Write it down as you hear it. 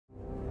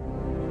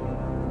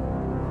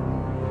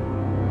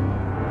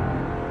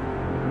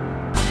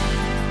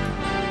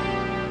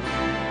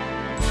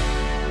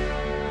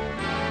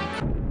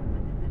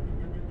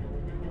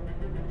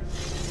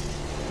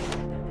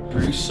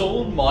Zeus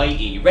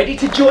almighty. Ready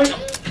to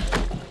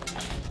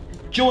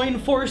join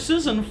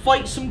forces and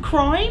fight some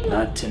crime?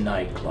 Not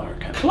tonight,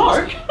 Clark.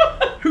 Clark?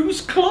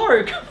 Who's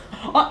Clark?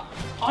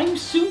 I'm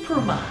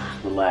Superman.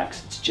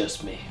 Relax, it's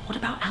just me. What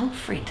about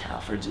Alfred?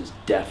 Alfred's as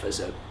deaf as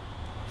a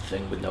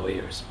thing with no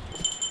ears.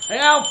 Hey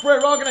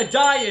Alfred, we're all gonna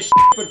die, you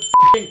stupid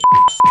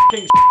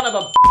f***ing son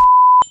of a.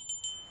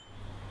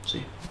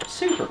 See?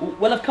 Super.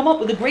 Well, I've come up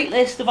with a great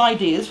list of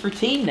ideas for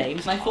team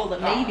names, and I thought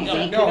that maybe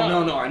we could...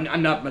 No,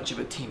 I'm not much of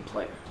a team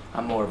player.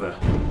 I'm more of a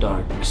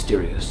dark,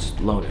 mysterious,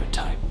 loner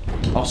type.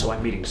 Also,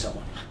 I'm meeting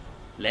someone.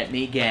 Let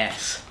me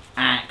guess.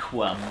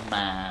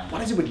 Aquaman.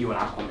 What is it with you and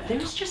Aquaman?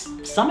 There's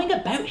just something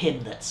about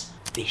him that's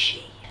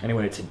fishy.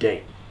 Anyway, it's a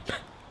date.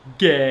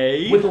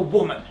 Gay? With a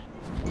woman.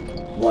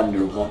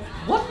 Wonder Woman.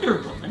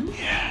 Wonder Woman?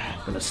 Yeah.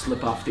 Gonna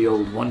slip off the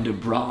old Wonder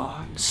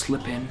Bra and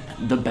slip in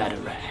the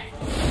Batarang.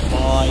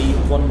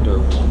 My Wonder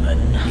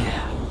Woman.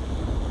 Yeah.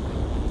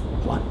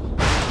 What?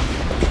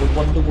 The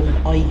Wonder Woman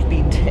I've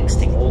been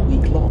texting all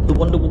week long. The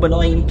Wonder Woman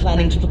I'm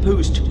planning to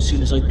propose to as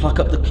soon as I pluck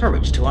up the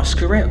courage to ask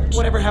her out.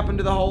 Whatever happened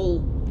to the whole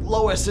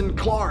Lois and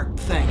Clark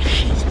thing?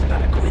 She's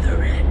back with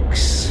her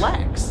ex.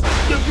 Lex?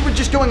 You were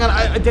just going on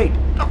a date.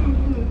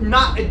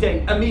 Not a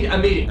date, a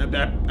meeting.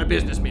 A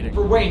business meeting.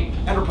 For Wayne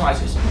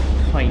Enterprises.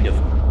 Kind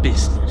of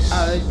business.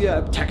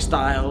 Yeah,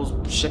 textiles,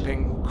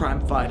 shipping,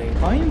 crime fighting.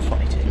 Crime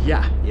fighting?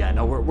 Yeah,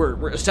 no,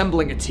 we're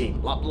assembling a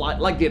team.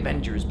 Like the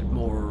Avengers, but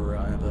more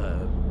of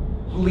a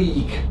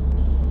league.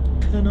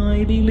 Can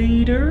I be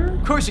leader?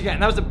 Of course you can.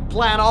 That was the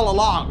plan all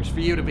along, was for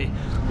you to be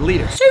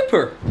leader.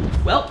 Super!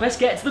 Well, let's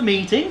get to the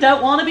meeting.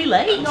 Don't want to be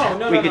late.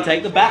 No. We could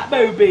take the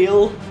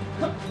Batmobile.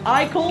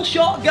 I call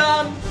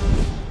shotgun.